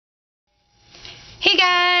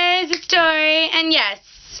story, and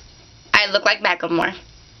yes, I look like Macklemore.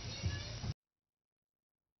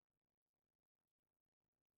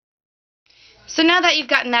 So now that you've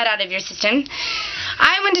gotten that out of your system,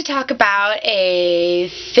 I want to talk about a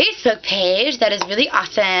Facebook page that is really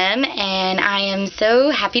awesome, and I am so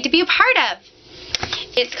happy to be a part of.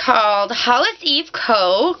 It's called Hollis Eve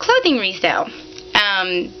Co. Clothing Resale.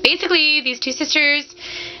 Basically, these two sisters,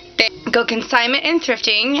 they go consignment and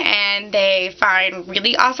thrifting, and they find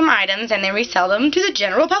really awesome items, and they resell them to the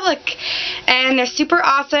general public. And they're super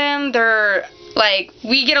awesome. They're like,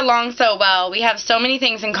 we get along so well. We have so many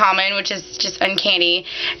things in common, which is just uncanny,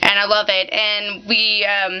 and I love it. And we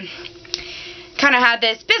kind of had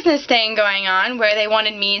this business thing going on where they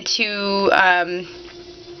wanted me to,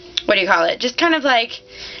 just kind of like,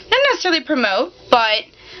 not necessarily promote, but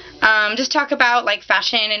just talk about like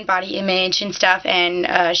fashion and body image and stuff,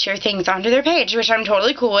 and share things onto their page, which I'm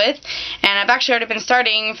totally cool with. And I've actually already been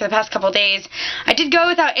starting for the past couple days. I did go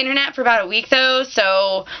without internet for about a week though,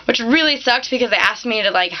 so, which really sucked because they asked me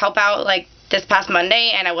to like help out like this past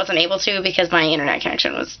Monday, and I wasn't able to because my internet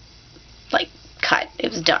connection was like cut.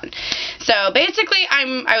 It was done. So basically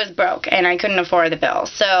I was broke and I couldn't afford the bill.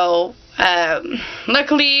 So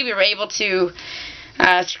luckily we were able to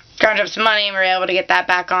scrounge up some money, and we were able to get that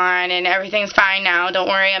back on, and everything's fine now. Don't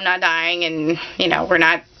worry, I'm not dying, and, we're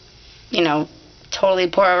not, totally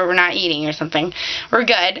poor, or we're not eating or something. We're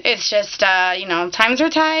good. It's just, times are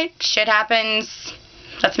tight, shit happens,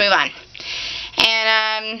 let's move on.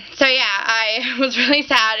 And, so yeah, I was really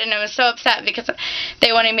sad, and I was so upset because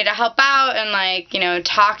they wanted me to help out and, like,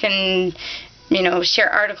 talk and share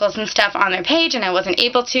articles and stuff on their page, and I wasn't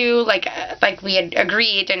able to, like we had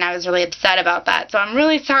agreed, and I was really upset about that. So I'm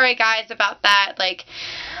really sorry, guys, about that. Like,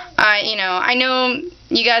 I know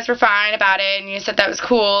you guys were fine about it, and you said that was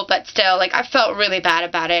cool, but still, like, I felt really bad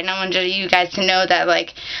about it, and I wanted you guys to know that,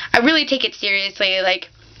 like, I really take it seriously. Like,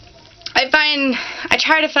 I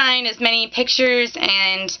try to find as many pictures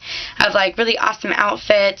and of, like, really awesome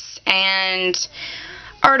outfits and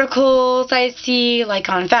articles I see, like,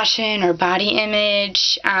 on fashion or body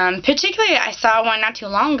image. Particularly, I saw one not too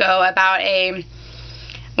long ago about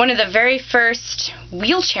one of the very first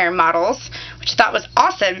wheelchair models, which I thought was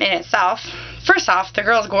awesome in itself. First off, the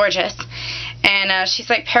girl's gorgeous, and she's,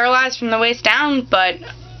 like, paralyzed from the waist down, but,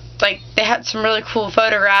 like, they had some really cool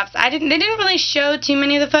photographs. They didn't really show too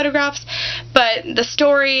many of the photographs, but the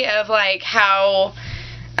story of, like, how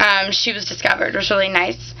she was discovered was really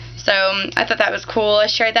nice. So I thought that was cool. I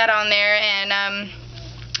shared that on there, and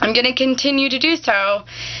I'm going to continue to do so.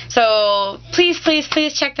 So please, please,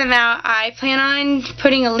 please check them out. I plan on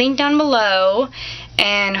putting a link down below,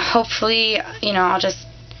 and hopefully, I'll just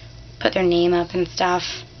put their name up and stuff.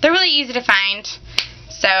 They're really easy to find,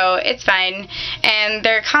 so it's fine. And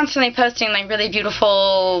they're constantly posting, like, really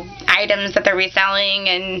beautiful items that they're reselling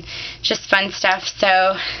and just fun stuff.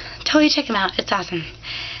 So totally check them out. It's awesome.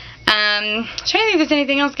 I'm trying to think if there's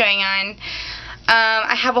anything else going on.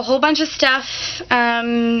 I have a whole bunch of stuff,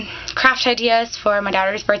 craft ideas for my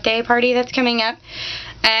daughter's birthday party that's coming up.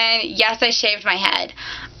 And yes, I shaved my head.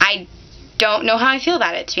 I don't know how I feel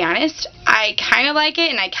about it, to be honest. I kind of like it,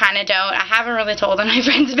 and I kind of don't. I haven't really told my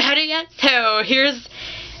friends about it yet, so here's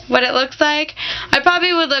what it looks like. I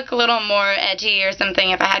probably would look a little more edgy or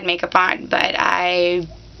something if I had makeup on, but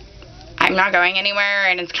I'm not going anywhere,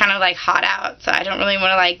 and it's kind of like hot out, so I don't really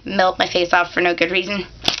want to like melt my face off for no good reason.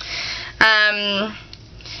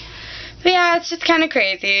 But yeah, it's just kind of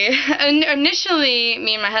crazy. Initially,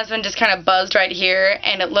 me and my husband just kind of buzzed right here,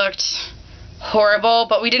 and it looked horrible,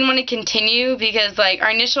 but we didn't want to continue because, like,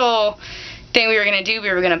 our initial thing we were going to do,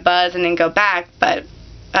 we were going to buzz and then go back, but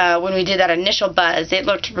when we did that initial buzz, it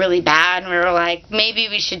looked really bad, and we were like, maybe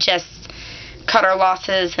we should just cut our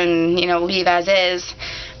losses and, leave as is.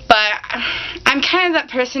 But I'm kind of that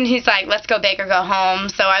person who's like, let's go big or go home.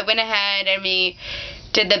 So I went ahead and we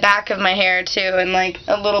did the back of my hair too, and like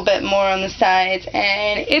a little bit more on the sides.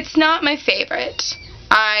 And it's not my favorite.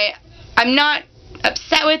 I'm not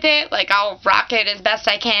upset with it. Like, I'll rock it as best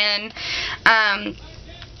I can.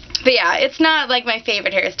 But yeah, it's not like my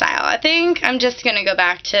favorite hairstyle. I think I'm just going to go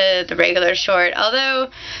back to the regular short.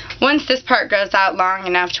 Although, once this part grows out long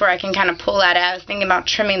enough to where I can kind of pull that out, I was thinking about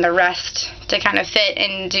trimming the rest to kind of fit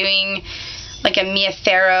and doing like a Mia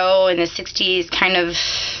Farrow in the 60s kind of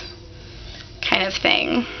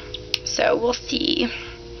thing. So we'll see.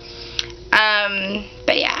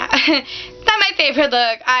 But yeah, it's not my favorite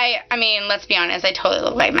look. I mean, let's be honest, I totally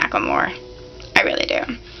look like Macklemore. I really do.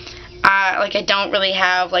 Like, I don't really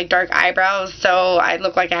have, like, dark eyebrows, so I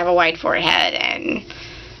look like I have a wide forehead, and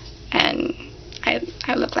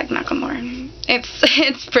I look like Macklemore.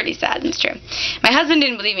 It's pretty sad. It's true. My husband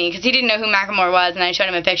didn't believe me because he didn't know who Macklemore was, and I showed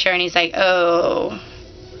him a picture, and he's like, oh,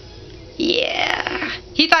 yeah.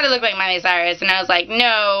 He thought it looked like Miley Cyrus, and I was like,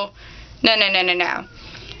 no.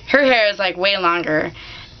 Her hair is like way longer,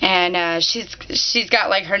 and she's got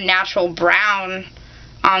like her natural brown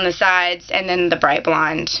on the sides, and then the bright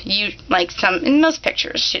blonde. In most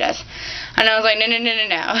pictures she does. And I was like, no.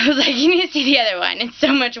 I was like, you need to see the other one. It's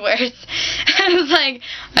so much worse. I was like,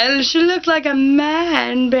 she looks like a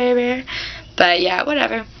man, baby. But yeah,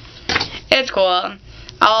 whatever. It's cool.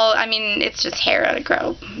 It's just hair.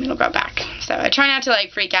 It'll grow back. So I try not to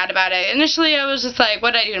like freak out about it. Initially I was just like,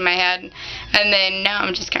 what did I do in my head? And then now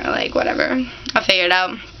I'm just kind of like, whatever. I'll figure it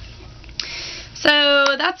out.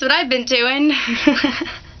 So that's what I've been doing.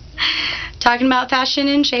 Talking about fashion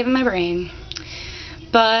and shaving my brain.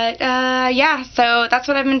 But yeah, so that's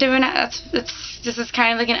what I've been doing. This is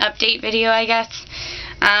kind of like an update video, I guess.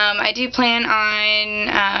 I do plan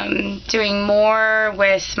on doing more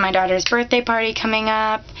with my daughter's birthday party coming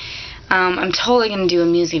up. I'm totally going to do a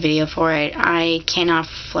music video for it. I cannot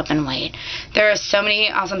flippin' wait. There are so many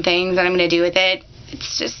awesome things that I'm going to do with it. It's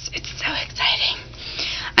so exciting.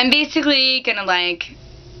 I'm basically going to like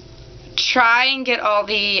try and get all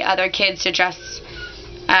the other kids to dress,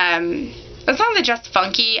 as long as they dress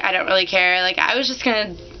funky, I don't really care. Like, I was just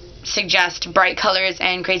going to suggest bright colors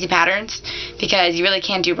and crazy patterns, because you really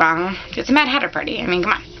can't do wrong. It's a Mad Hatter party. I mean,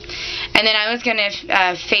 come on. And then I was going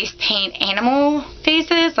to face paint animal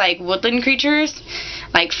faces, like woodland creatures,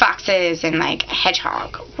 like foxes and like a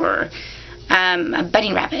hedgehog or a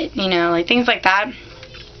bunny rabbit, you know, like things like that.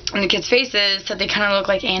 And the kids' faces, so they kind of look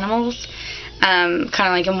like animals, kind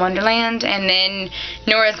of like in Wonderland. And then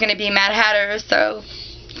Nora's going to be Mad Hatter, so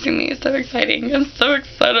it's going to be so exciting. I'm so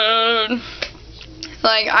excited.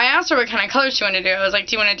 Like, I asked her what kind of colors she wanted to do. I was like,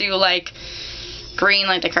 do you want to do, like, green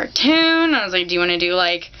like the cartoon? I was like, do you want to do,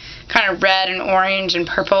 like, kind of red and orange and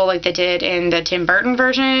purple like they did in the Tim Burton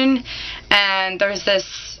version? And there's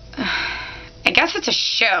this, I guess it's a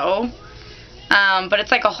show, but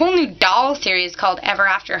it's like a whole new doll series called Ever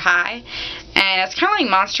After High. And it's kind of like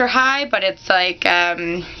Monster High, but it's like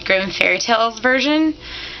Grimm Fairy Tales version.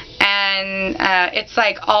 And it's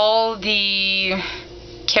like all the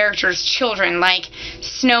characters' children, like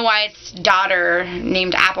Snow White's daughter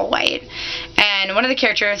named Applewhite, and one of the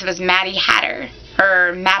characters was Maddie Hatter,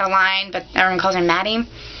 or Madeline, but everyone calls her Maddie,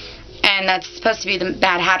 and that's supposed to be the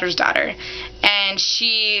Mad Hatter's daughter. And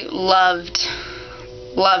she loved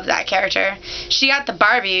that character. She got the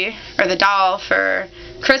Barbie, or the doll, for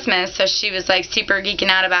Christmas, so she was like super geeking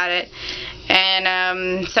out about it.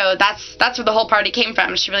 And so that's where the whole party came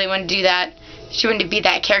from. She really wanted to do that. She wanted to be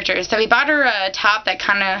that character. So we bought her a top that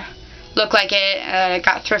kind of looked like it.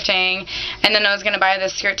 Got thrifting. And then I was going to buy her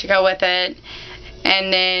this skirt to go with it.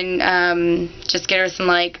 And then just get her some,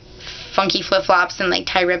 like, funky flip-flops and, like,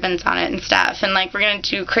 tie ribbons on it and stuff. And, like, we're going to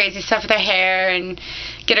do crazy stuff with her hair and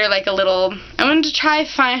get her, like, a little... I wanted to try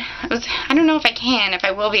find... I don't know if I can, if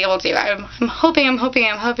I will be able to. I'm hoping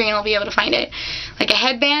I'll be able to find it. Like a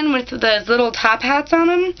headband with those little top hats on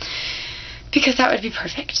them. Because that would be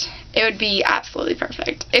perfect. It would be absolutely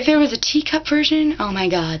perfect. If there was a teacup version, oh my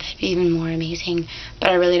god, that'd be even more amazing. But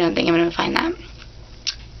I really don't think I'm going to find that.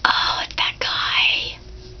 Oh, it's that guy.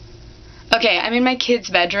 Okay, I'm in my kid's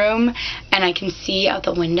bedroom, and I can see out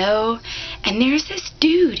the window, and there's this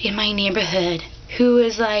dude in my neighborhood who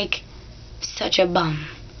is, like, such a bum.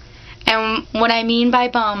 And what I mean by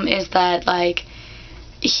bum is that, like,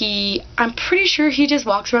 I'm pretty sure he just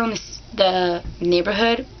walks around the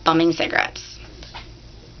neighborhood bumming cigarettes.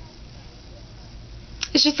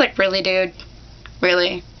 It's just like, really, dude?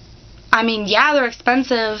 Really? I mean, yeah, they're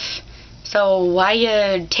expensive, so why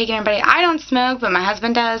you taking everybody? I don't smoke, but my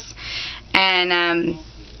husband does. And,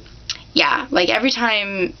 yeah, like, every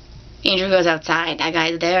time Andrew goes outside, that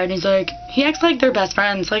guy's there, and he's like, he acts like they're best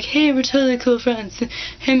friends. Like, hey, we're totally cool friends.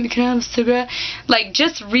 Hey, can I have a cigarette? Like,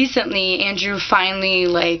 just recently, Andrew finally,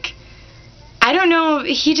 like, I don't know,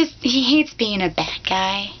 he hates being a bad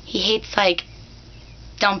guy. He hates, like,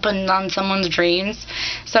 dumping on someone's dreams.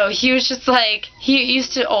 So he was just like, he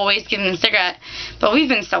used to always give him a cigarette, but we've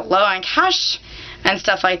been so low on cash and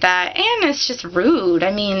stuff like that, and it's just rude.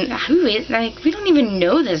 I mean, we don't even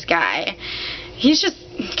know this guy. He's just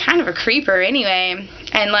kind of a creeper anyway.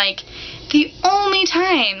 And like, the only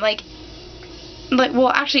time, well,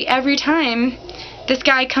 actually every time this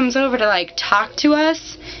guy comes over to like talk to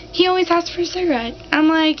us, he always asks for a cigarette. I'm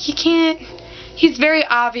like, you can't. He's very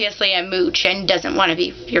obviously a mooch and doesn't want to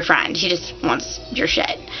be your friend. He just wants your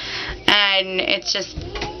shit. And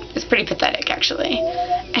it's pretty pathetic, actually.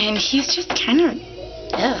 And he's just kind of,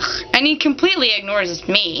 ugh. And he completely ignores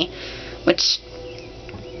me. which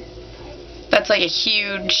that's like a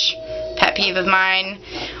huge pet peeve of mine.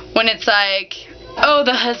 When it's like, oh,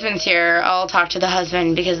 the husband's here, I'll talk to the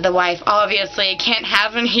husband because the wife obviously can't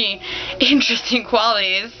have any interesting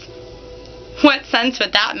qualities. What sense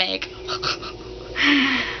would that make?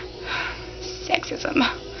 Sexism.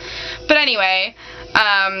 But anyway,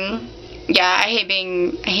 yeah, I hate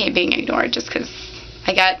being ignored just because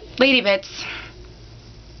I got lady bits.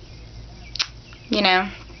 You know,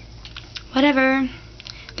 whatever.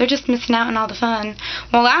 They're just missing out on all the fun.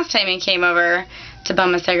 Well, last time he came over to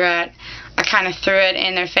bum a cigarette, I kind of threw it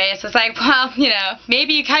in their face. I was like, well, you know,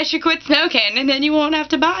 maybe you guys should quit smoking and then you won't have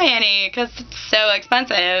to buy any because it's so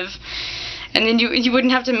expensive. And then you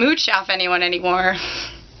wouldn't have to mooch off anyone anymore.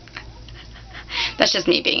 That's just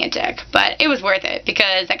me being a dick. But it was worth it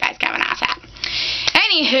because that guy's got an ass hat.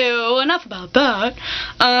 Anywho, enough about that.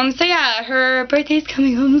 So yeah, her birthday's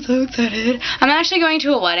coming up. I'm so excited. I'm actually going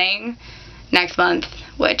to a wedding next month,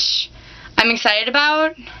 which I'm excited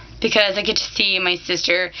about because I get to see my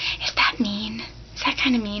sister. Is that mean? Is that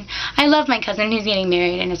kind of mean? I love my cousin who's getting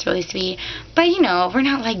married and it's really sweet. But, you know, we're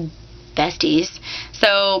not like besties.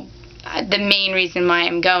 So the main reason why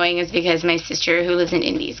I'm going is because my sister who lives in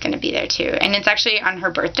Indy is going to be there too. And it's actually on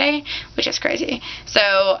her birthday, which is crazy. So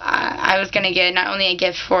I was going to get not only a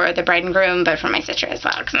gift for the bride and groom, but for my sister as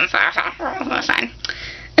well. Because it's fun.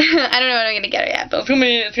 I don't know what I'm going to get her yet, but it's going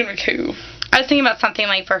to be cool. I was thinking about something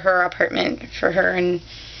like for her apartment, for her and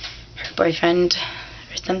her boyfriend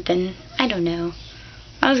or something. I don't know.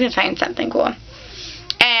 I was going to find something cool. And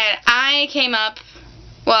I came up,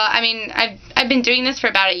 well, I mean, I've been doing this for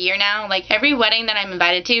about a year now. Like, every wedding that I'm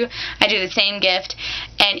invited to, I do the same gift,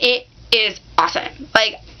 and it is awesome.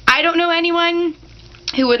 Like, I don't know anyone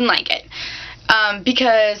who wouldn't like it.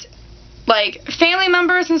 Because, like, family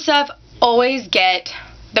members and stuff always get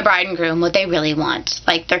the bride and groom what they really want.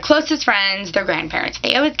 Like, their closest friends, their grandparents,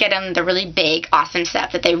 they always get them the really big, awesome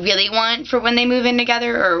stuff that they really want for when they move in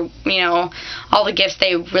together, or, you know, all the gifts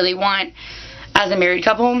they really want as a married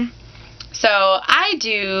couple. So I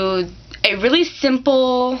do a really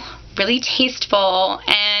simple, really tasteful,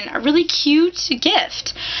 and a really cute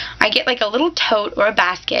gift. I get like a little tote or a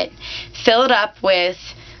basket, fill it up with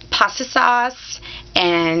pasta sauce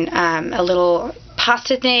and a little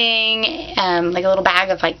pasta thing, like a little bag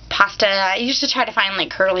of like pasta. I usually try to find like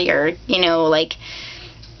curlier, you know, like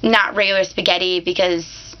not regular spaghetti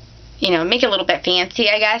because, you know, make it a little bit fancy,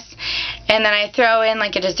 I guess. And then I throw in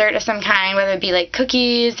like a dessert of some kind, whether it be like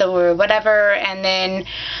cookies or whatever. And then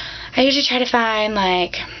I usually try to find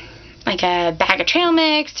like a bag of trail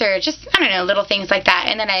mix or just, I don't know, little things like that.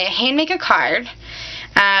 And then I hand make a card,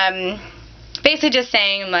 basically just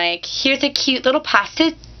saying like, here's a cute little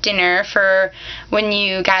pasta dinner for when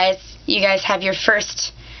you guys have your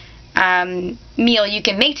first meal you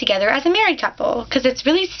can make together as a married couple, because it's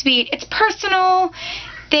really sweet, it's personal,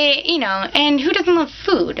 they, you know, and who doesn't love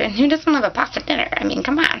food, and who doesn't love a pasta dinner? I mean,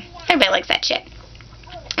 come on, everybody likes that shit.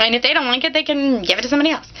 And if they don't like it, they can give it to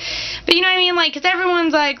somebody else. But you know what I mean? Like, because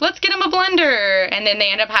everyone's like, let's get them a blender, and then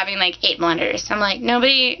they end up having like 8 blenders. I'm like,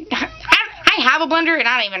 nobody, I have a blender and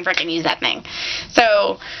I don't even freaking use that thing.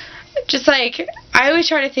 So just like, I always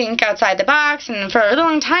try to think outside the box, and for a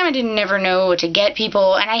long time I didn't never know what to get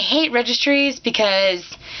people, and I hate registries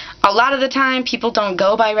because a lot of the time people don't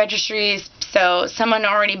go by registries, so someone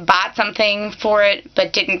already bought something for it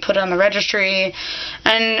but didn't put it on the registry,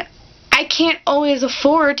 and I can't always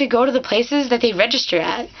afford to go to the places that they register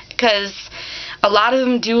at, because a lot of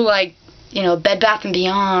them do like, you know, Bed Bath &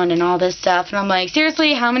 Beyond and all this stuff. And I'm like,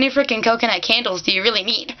 seriously, how many freaking coconut candles do you really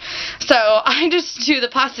need? So I just do the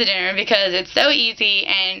pasta dinner because it's so easy,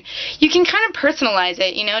 and you can kind of personalize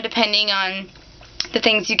it, you know, depending on the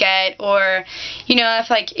things you get. Or, you know,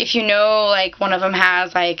 if you know, like, one of them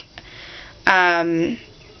has, like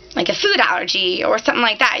a food allergy or something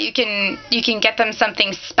like that, you can get them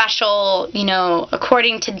something special, you know,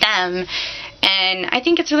 according to them. And I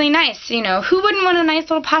think it's really nice, you know, who wouldn't want a nice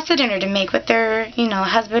little pasta dinner to make with their, you know,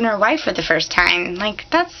 husband or wife for the first time? Like,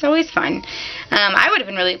 that's always fun. I would have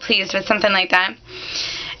been really pleased with something like that.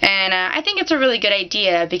 And I think it's a really good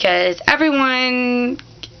idea because anyone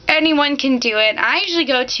can do it. I usually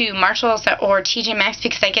go to Marshalls or TJ Maxx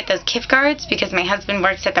because I get those gift cards because my husband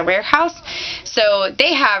works at the warehouse. So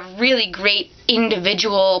they have really great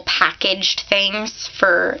individual packaged things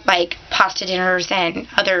for like pasta dinners and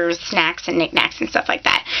other snacks and knickknacks and stuff like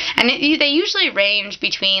that. And they usually range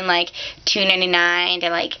between like $2.99 to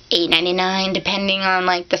like $8.99 depending on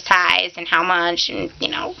like the size and how much and, you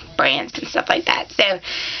know, brands and stuff like that. So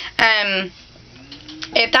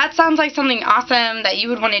if that sounds like something awesome that you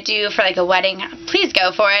would want to do for like a wedding, please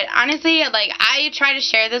go for it. Honestly, like, I try to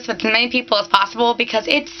share this with as many people as possible because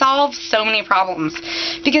it solves so many problems.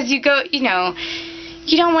 Because you go, you know,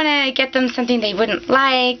 you don't want to get them something they wouldn't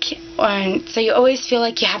like, so you always feel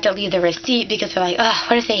like you have to leave the receipt because they're like, oh,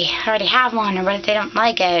 what if they already have one, or what if they don't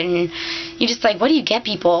like it, and you just like, what do you get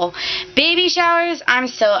people? Baby showers, I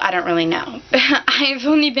don't really know. I've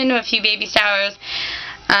only been to a few baby showers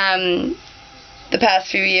the past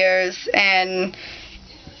few years, and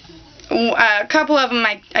a couple of them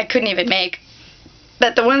I couldn't even make,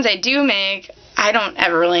 but the ones I do make, I don't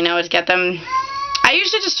ever really know what to get them. I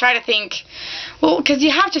usually just try to think, well, because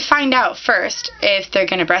you have to find out first if they're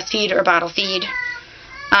going to breastfeed or bottle feed.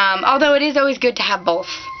 Although it is always good to have both,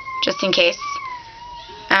 just in case.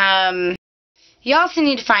 You also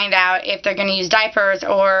need to find out if they're going to use diapers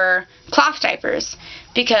or cloth diapers,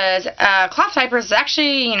 because cloth diapers is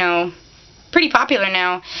actually, you know, pretty popular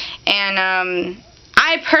now. And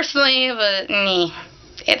I personally,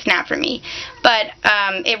 it's not for me, but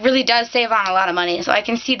it really does save on a lot of money, so I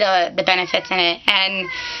can see the benefits in it. And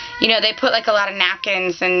you know, they put like a lot of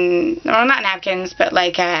napkins, and, well, not napkins, but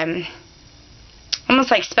like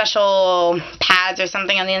almost like special pads or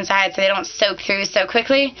something on the inside so they don't soak through so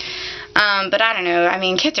quickly. But I don't know, I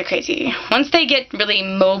mean, kids are crazy. Once they get really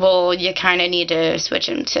mobile, you kind of need to switch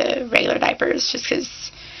them to regular diapers, just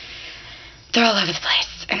because they're all over the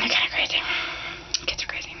place and they're kind of crazy. Kids are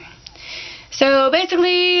crazy. So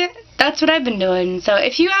basically, that's what I've been doing. So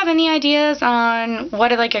if you have any ideas on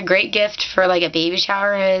what like a great gift for like a baby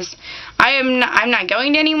shower is, I'm not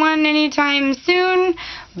going to anyone anytime soon,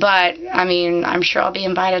 but I mean, I'm sure I'll be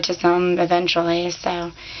invited to some eventually.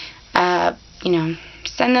 So, you know,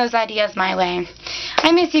 send those ideas my way.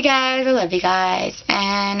 I miss you guys. I love you guys,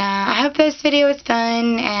 and I hope this video was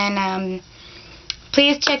fun. And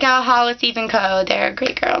please check out Hollis Eve & Co. They're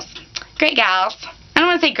great girls, great gals. I don't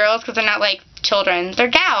want to say girls because they're not like children. They're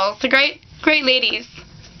gals. They're great ladies.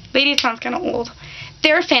 Ladies sounds kind of old.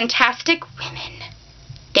 They're fantastic women.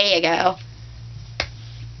 There you go.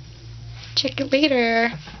 Check it later.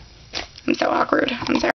 I'm so awkward. I'm sorry.